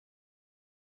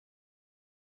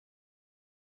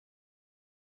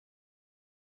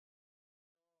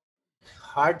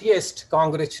heartiest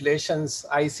congratulations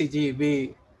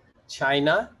ICGEB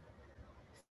China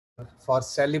for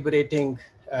celebrating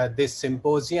this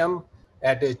symposium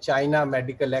at a China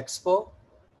Medical Expo.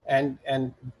 And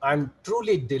I'm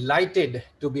truly delighted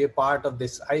to be a part of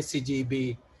this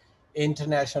ICGEB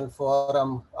International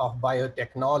Forum of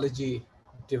Biotechnology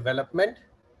Development.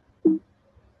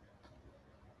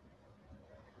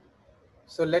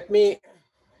 So let me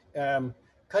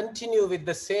continue with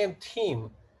the same theme,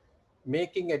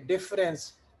 making a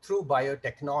difference through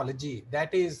biotechnology.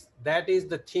 That is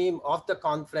the theme of the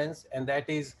conference, and that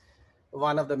is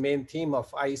one of the main theme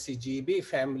of ICGEB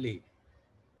family.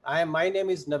 My name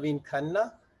is Navin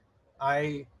Khanna.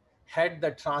 I head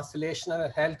the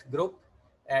Translational Health Group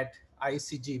at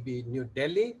ICGEB New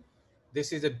Delhi.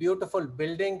 This is a beautiful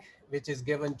building which is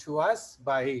given to us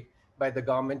by the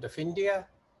government of India.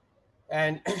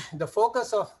 And the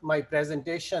focus of my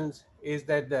presentations is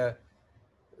that the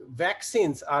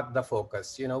vaccines are the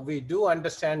focus. You know, we do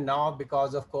understand now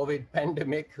because of COVID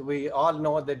pandemic, we all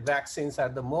know that vaccines are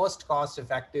the most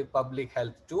cost-effective public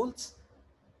health tools.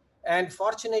 And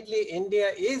fortunately,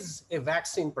 India is a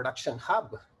vaccine production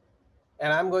hub.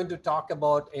 And I'm going to talk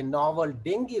about a novel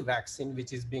dengue vaccine,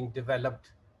 which is being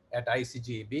developed at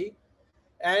ICGEB,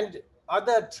 and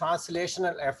other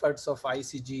translational efforts of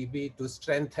ICGEB to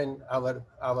strengthen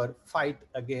our fight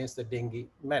against the dengue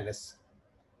menace.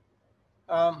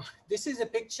 This is a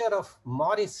picture of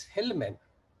Maurice Hillman,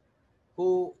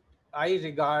 who I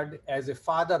regard as a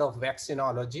father of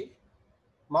vaccinology.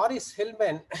 Maurice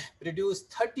Hillman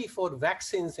produced 34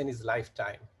 vaccines in his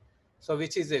lifetime, so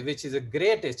which is a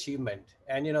great achievement.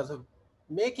 And you know, so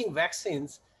making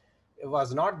vaccines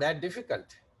was not that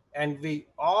difficult. And we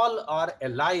all are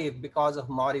alive because of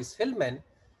Maurice Hillman.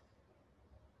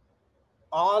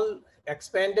 All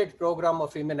expanded program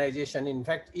of immunization. In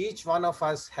fact, each one of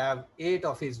us have 8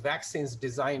 of his vaccines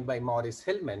designed by Maurice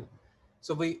Hillman.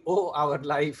 So we owe our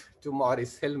life to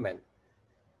Maurice Hillman.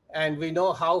 And we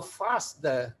know how fast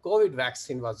the COVID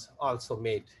vaccine was also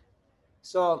made.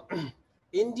 So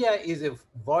India is a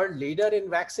world leader in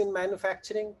vaccine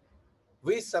manufacturing.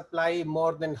 We supply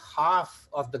more than half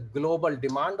of the global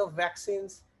demand of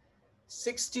vaccines.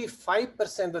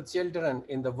 65% of children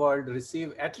in the world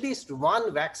receive at least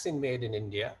one vaccine made in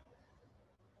India.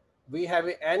 We have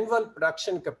an annual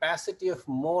production capacity of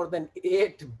more than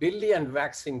 8 billion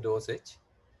vaccine dosage.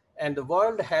 And the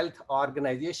World Health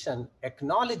Organization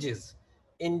acknowledges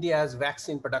India's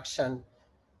vaccine production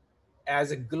as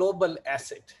a global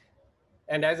asset.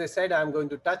 And as I said, I'm going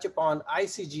to touch upon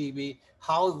ICGEB,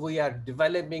 how we are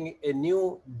developing a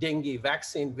new dengue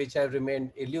vaccine, which have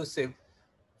remained elusive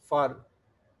for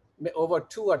over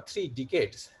 2 or 3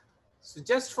 decades. So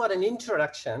just for an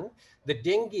introduction, the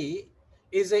dengue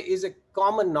is a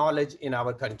common knowledge in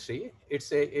our country.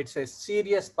 It's a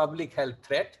serious public health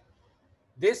threat.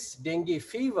 This dengue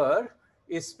fever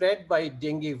is spread by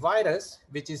dengue virus,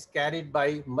 which is carried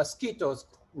by mosquitoes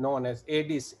known as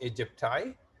Aedes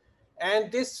aegypti.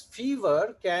 And this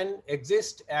fever can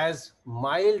exist as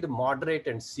mild, moderate,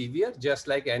 and severe, just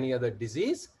like any other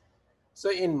disease. So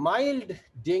in mild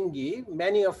dengue,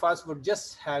 many of us would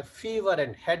just have fever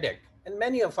and headache. And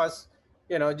many of us,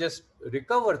 you know, just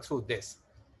recover through this.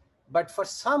 But for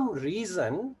some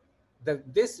reason,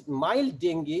 this mild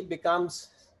dengue becomes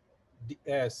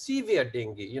severe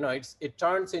dengue. You know, it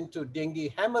turns into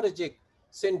dengue hemorrhagic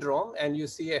syndrome, and you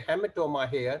see a hematoma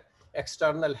here,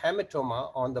 external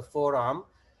hematoma on the forearm.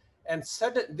 And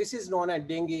this is known as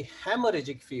dengue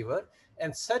hemorrhagic fever.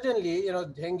 And suddenly, you know,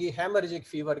 dengue hemorrhagic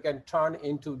fever can turn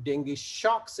into dengue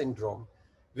shock syndrome,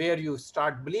 where you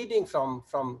start bleeding from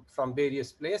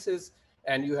various places,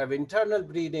 and you have internal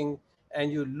bleeding,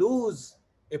 and you lose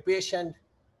a patient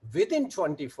within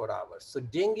 24 hours. So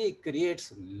dengue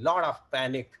creates a lot of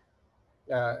panic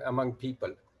among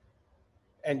people.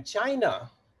 And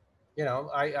China, you know,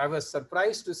 I was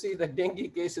surprised to see that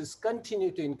dengue cases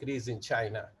continue to increase in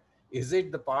China. Is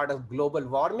it the part of global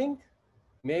warming?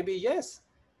 Maybe yes,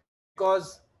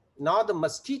 because now the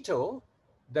mosquito,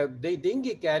 the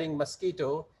dengue carrying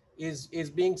mosquito is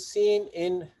being seen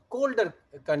in colder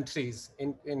countries,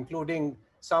 including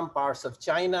some parts of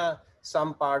China,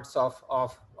 some parts of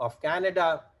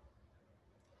Canada.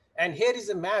 And here is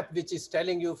a map which is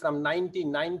telling you from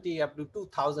 1990 up to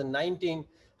 2019,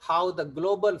 how the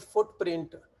global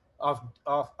footprint of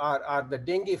the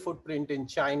dengue footprint in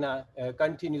China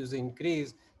continues to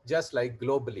increase, just like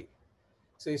globally.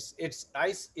 So it's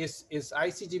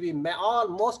ICGEB,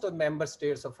 most of member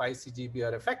states of ICGEB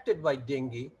are affected by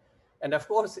dengue. And of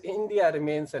course, India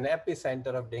remains an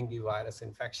epicenter of dengue virus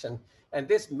infection. And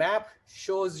this map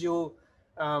shows you,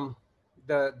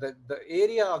 the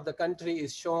area of the country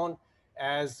is shown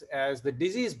as the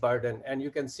disease burden. And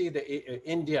you can see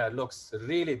India looks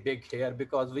really big here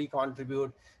because we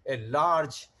contribute a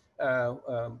large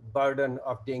burden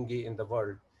of dengue in the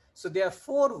world. So there are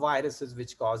 4 viruses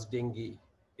which cause dengue.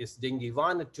 It's dengue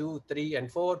 1, 2, 3,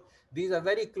 and 4. These are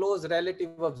very close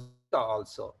relative of Zika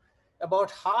also.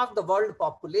 About half the world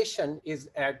population is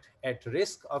at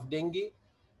risk of dengue.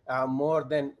 More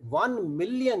than 1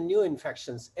 million new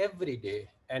infections every day.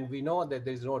 And we know that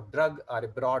there is no drug or a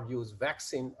broad use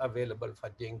vaccine available for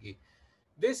dengue.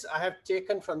 This I have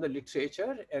taken from the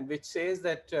literature, and which says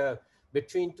that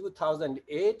between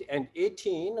 2008 and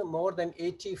 18, more than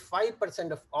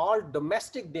 85% of all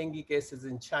domestic dengue cases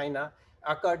in China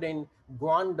occurred in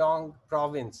Guangdong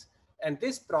province. And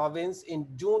this province in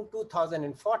June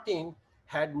 2014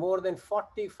 had more than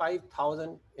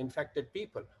 45,000 infected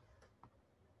people.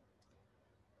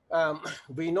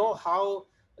 We know how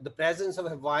the presence of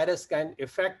a virus can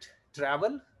affect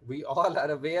travel. We all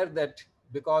are aware that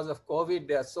because of COVID,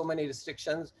 there are so many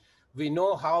restrictions. We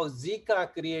know how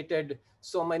Zika created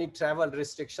so many travel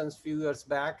restrictions few years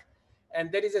back.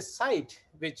 And there is a site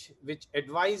which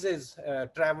advises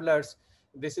travelers.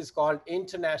 This is called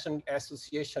International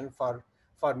Association for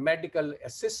Medical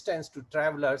Assistance to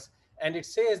Travelers. And it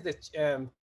says that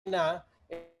China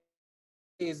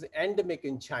is endemic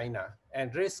in China,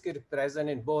 and risk is present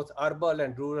in both urban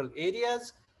and rural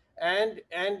areas, and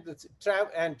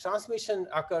transmission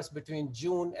occurs between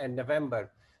June and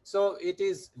November. So it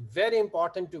is very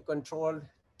important to control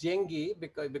dengue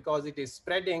because it is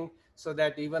spreading, so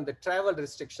that even the travel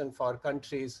restriction for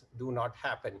countries do not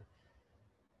happen.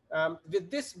 With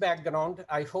this background,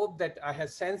 I hope that I have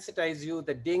sensitized you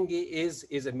that dengue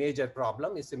is a major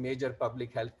problem. It's a major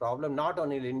public health problem, not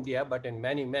only in India, but in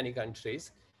many, many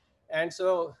countries. And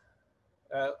so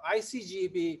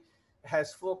ICGEB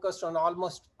has focused on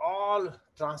almost all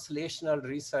translational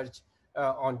research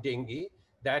on dengue.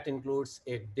 That includes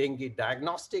a dengue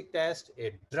diagnostic test,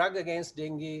 a drug against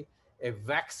dengue, a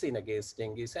vaccine against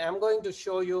dengue. So I'm going to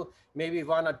show you maybe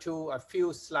a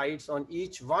few slides on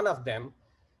each one of them.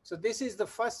 So this is the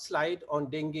first slide on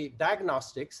dengue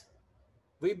diagnostics.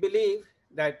 We believe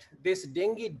that this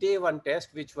dengue day 1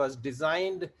 test, which was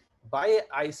designed by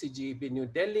ICGEB New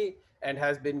Delhi and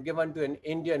has been given to an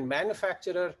Indian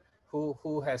manufacturer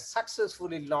who has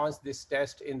successfully launched this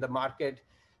test in the market.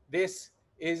 This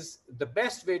is the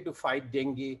best way to fight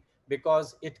dengue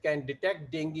because it can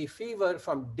detect dengue fever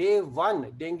from day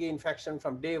 1, dengue infection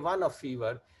from day 1 of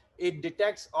fever. It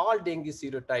detects all dengue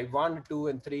serotype 1, 2,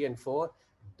 and 3, and 4,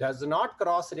 does not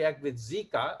cross-react with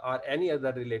Zika or any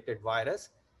other related virus.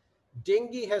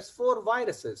 Dengue has 4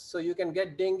 viruses, so you can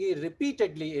get dengue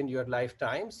repeatedly in your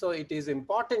lifetime. So it is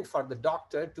important for the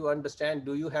doctor to understand,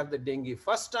 do you have the dengue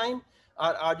first time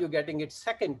or are you getting it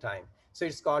second time? So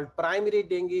it's called primary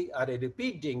dengue or a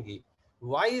repeat dengue.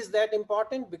 Why is that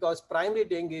important? Because primary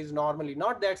dengue is normally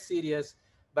not that serious,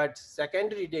 but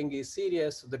secondary dengue is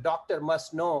serious. So the doctor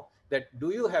must know that,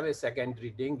 do you have a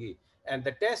secondary dengue? And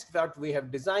the test that we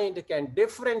have designed can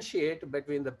differentiate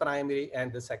between the primary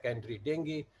and the secondary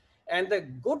dengue. And the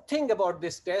good thing about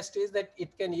this test is that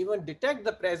it can even detect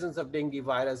the presence of dengue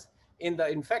virus in the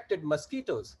infected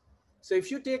mosquitoes. So if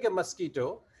you take a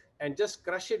mosquito and just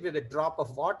crush it with a drop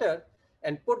of water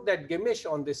and put that gemish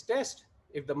on this test,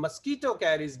 if the mosquito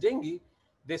carries dengue,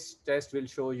 this test will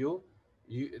show you,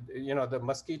 the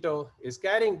mosquito is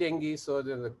carrying dengue, so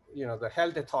the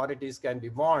health authorities can be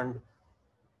warned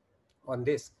on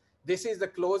this. This is the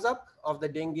close-up of the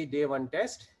dengue day 1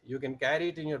 test. You can carry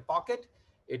it in your pocket.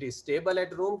 It is stable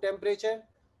at room temperature,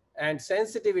 and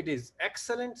sensitivity is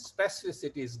excellent.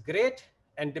 Specificity is great,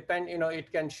 and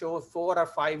it can show 4 or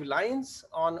 5 lines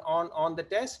on the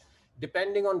test.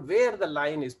 Depending on where the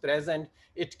line is present,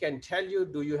 it can tell you,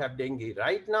 do you have dengue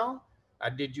right now? Or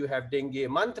did you have dengue a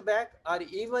month back? Or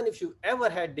even if you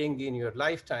ever had dengue in your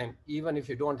lifetime, even if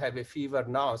you don't have a fever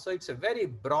now. So it's a very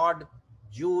broad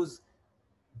use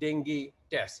dengue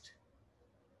test.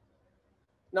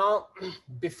 Now,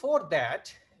 before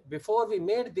we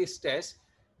made this test,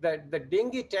 the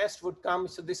dengue test would come.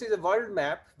 So this is a world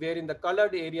map where in the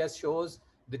colored areas shows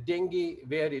the dengue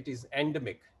where it is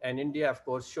endemic, and India, of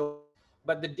course, shows.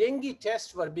 But the dengue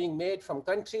tests were being made from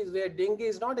countries where dengue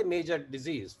is not a major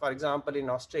disease. For example,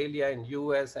 in Australia, in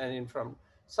US, and from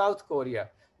South Korea.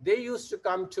 They used to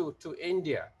come to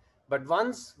India. But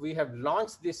once we have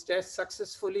launched this test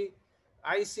successfully,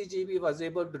 ICGEB was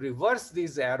able to reverse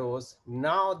these arrows.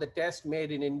 Now the test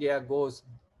made in India goes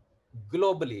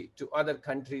globally to other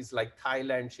countries like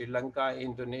Thailand, Sri Lanka,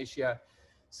 Indonesia,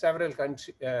 several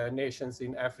nations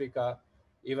in Africa,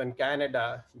 even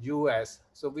Canada, US.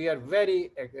 So we are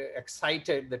very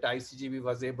excited that ICGEB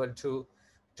was able to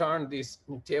turn this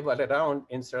table around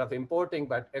instead of importing,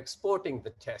 but exporting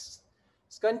the tests.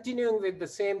 So continuing with the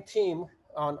same theme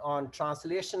on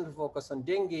translation focus on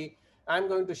dengue, I'm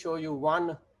going to show you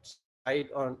one slide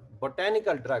on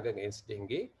botanical drug against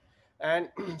dengue. And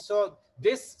so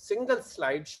this single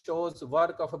slide shows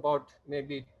work of about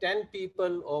maybe 10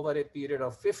 people over a period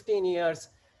of 15 years.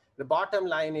 The bottom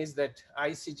line is that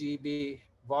ICGEB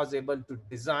was able to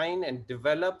design and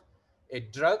develop a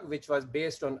drug which was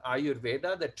based on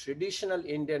Ayurveda, the traditional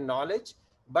Indian knowledge,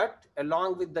 but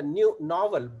along with the new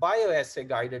novel bioassay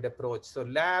guided approach. So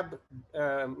lab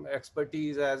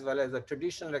expertise as well as the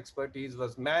traditional expertise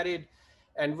was married,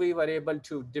 and we were able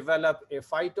to develop a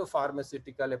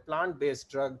phytopharmaceutical, a plant-based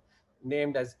drug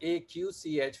named as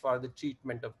AQCH for the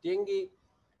treatment of dengue.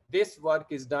 This work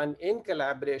is done in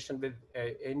collaboration with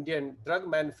Indian drug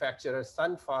manufacturer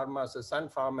Sun Pharma. So Sun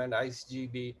Pharma and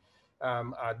ICGEB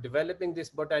are developing this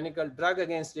botanical drug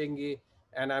against dengue.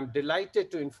 And I'm delighted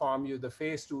to inform you the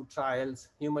phase 2 trials,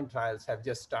 human trials, have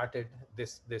just started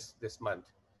this month.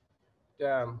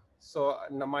 So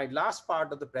now my last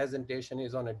part of the presentation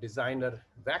is on a designer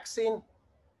vaccine.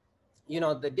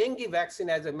 The dengue vaccine,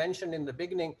 as I mentioned in the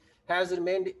beginning, has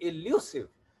remained elusive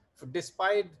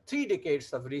despite 3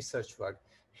 decades of research work.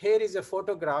 Here is a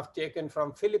photograph taken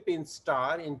from Philippine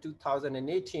Star in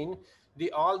 2018.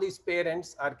 All these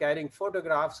parents are carrying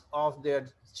photographs of their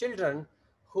children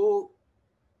who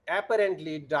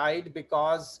apparently died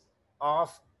because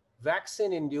of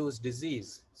vaccine-induced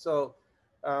disease. So,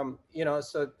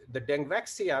 so the dengue,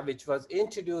 which was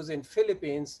introduced in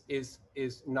Philippines, is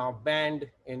now banned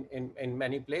in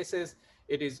many places.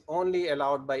 It is only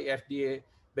allowed by FDA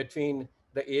between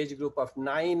the age group of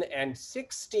 9 and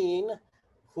 16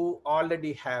 who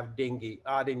already have dengue,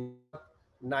 or in Europe,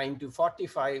 9 to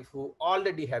 45 who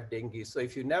already have dengue. So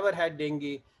if you never had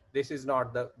dengue, this is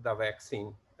not the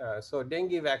vaccine. So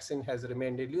dengue vaccine has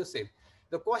remained elusive.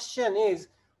 The question is,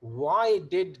 why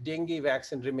did dengue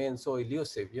vaccine remain so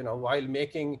elusive? While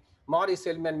Maurice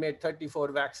Hillman made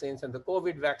 34 vaccines and the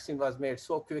COVID vaccine was made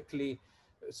so quickly.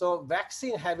 So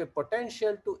vaccine have a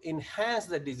potential to enhance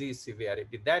the disease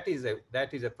severity. That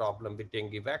is a problem with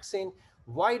dengue vaccine.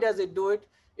 Why does it do it?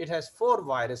 It has 4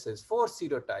 viruses, 4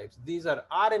 serotypes. These are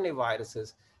RNA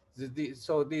viruses.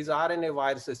 So these RNA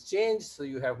viruses change, so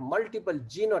you have multiple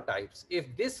genotypes.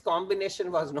 If this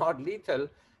combination was not lethal,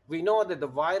 we know that the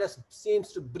virus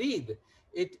seems to breathe.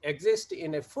 It exists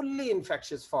in a fully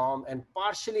infectious form and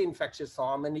partially infectious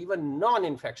form and even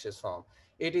non-infectious form.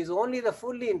 It is only the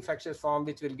fully infectious form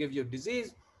which will give you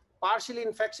disease. Partially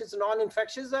infectious,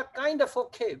 non-infectious are kind of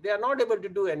okay. They are not able to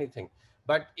do anything.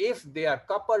 But if they are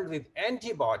coupled with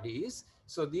antibodies,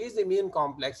 so these immune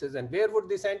complexes, and where would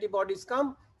these antibodies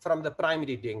come? From the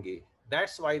primary dengue.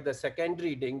 That's why the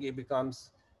secondary dengue becomes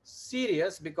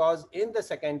serious, because in the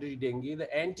secondary dengue,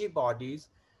 the antibodies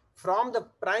from the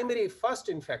primary first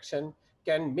infection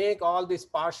can make all these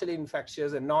partially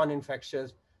infectious and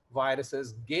non-infectious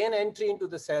viruses gain entry into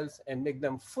the cells and make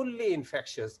them fully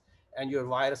infectious, and your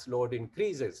virus load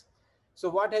increases. So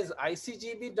what has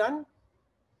ICGEB done?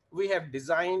 We have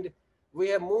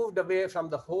moved away from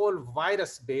the whole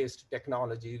virus-based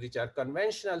technology, which are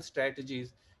conventional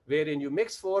strategies wherein you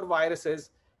mix 4 viruses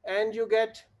and you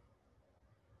get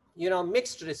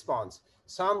mixed response.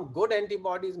 Some good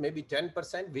antibodies, maybe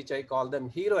 10%, which I call them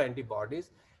hero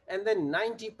antibodies, and then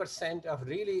 90% of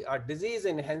really are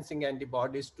disease-enhancing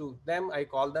antibodies. To them, I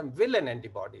call them villain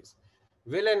antibodies.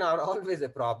 Villain are always a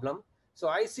problem. So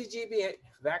ICGEB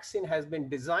vaccine has been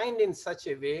designed in such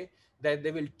a way that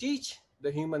they will teach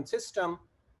the human system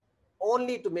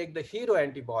only to make the hero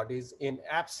antibodies in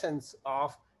absence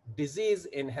of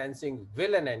disease-enhancing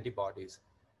villain antibodies.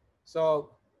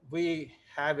 So we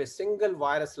have a single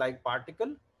virus-like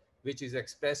particle, which is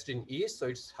expressed in yeast. So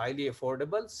it's highly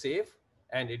affordable, safe,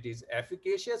 and it is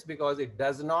efficacious because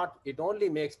it only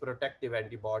makes protective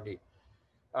antibody.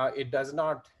 It does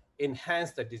not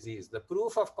enhance the disease. The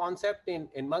proof of concept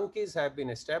in monkeys have been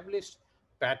established.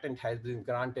 Patent has been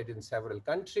granted in several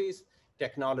countries.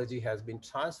 Technology has been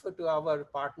transferred to our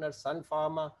partner, Sun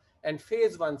Pharma, and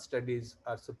phase 1 studies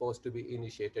are supposed to be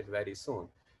initiated very soon.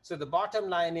 So the bottom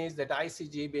line is that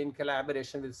ICGEB, in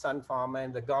collaboration with Sun Pharma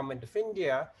and the government of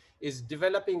India, is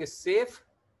developing a safe,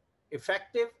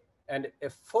 effective, and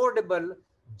affordable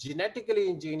genetically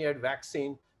engineered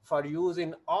vaccine for use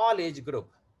in all age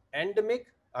group, endemic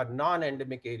or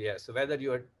non-endemic areas. So whether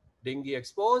you are dengue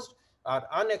exposed or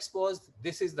unexposed,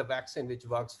 this is the vaccine which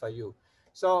works for you.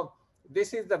 So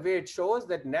this is the way it shows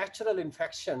that natural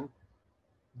infection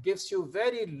gives you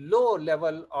very low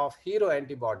level of hero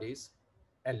antibodies,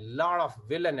 a lot of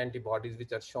villain antibodies,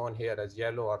 which are shown here as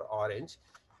yellow or orange.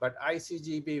 But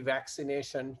ICGB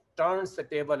vaccination turns the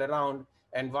table around,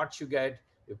 and what you get,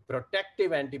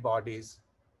 protective antibodies.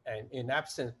 And in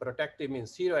absence, protective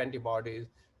means hero antibodies,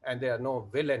 and there are no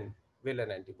villain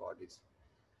antibodies.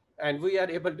 And we are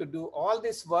able to do all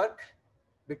this work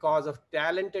because of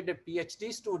talented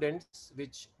PhD students,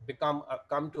 which come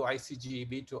to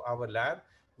ICGEB, to our lab.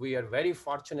 We are very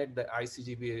fortunate that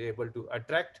ICGEB is able to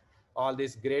attract all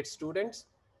these great students.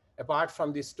 Apart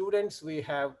from the students,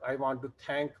 I want to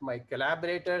thank my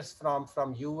collaborators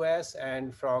from US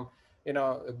and from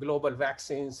Global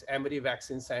Vaccines, Emory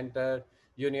Vaccine Center,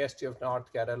 University of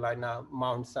North Carolina,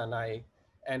 Mount Sinai,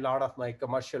 and a lot of my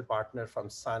commercial partners from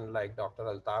Sun, like Dr.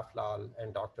 Altaf Lal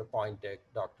and Dr. Pointek,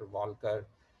 Dr. Walker.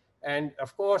 And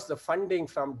of course, the funding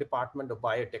from Department of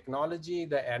Biotechnology,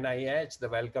 the NIH, the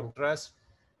Wellcome Trust,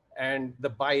 and the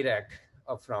BIRAC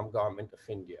from Government of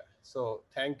India. So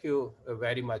thank you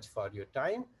very much for your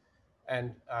time.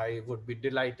 And I would be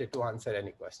delighted to answer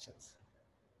any questions.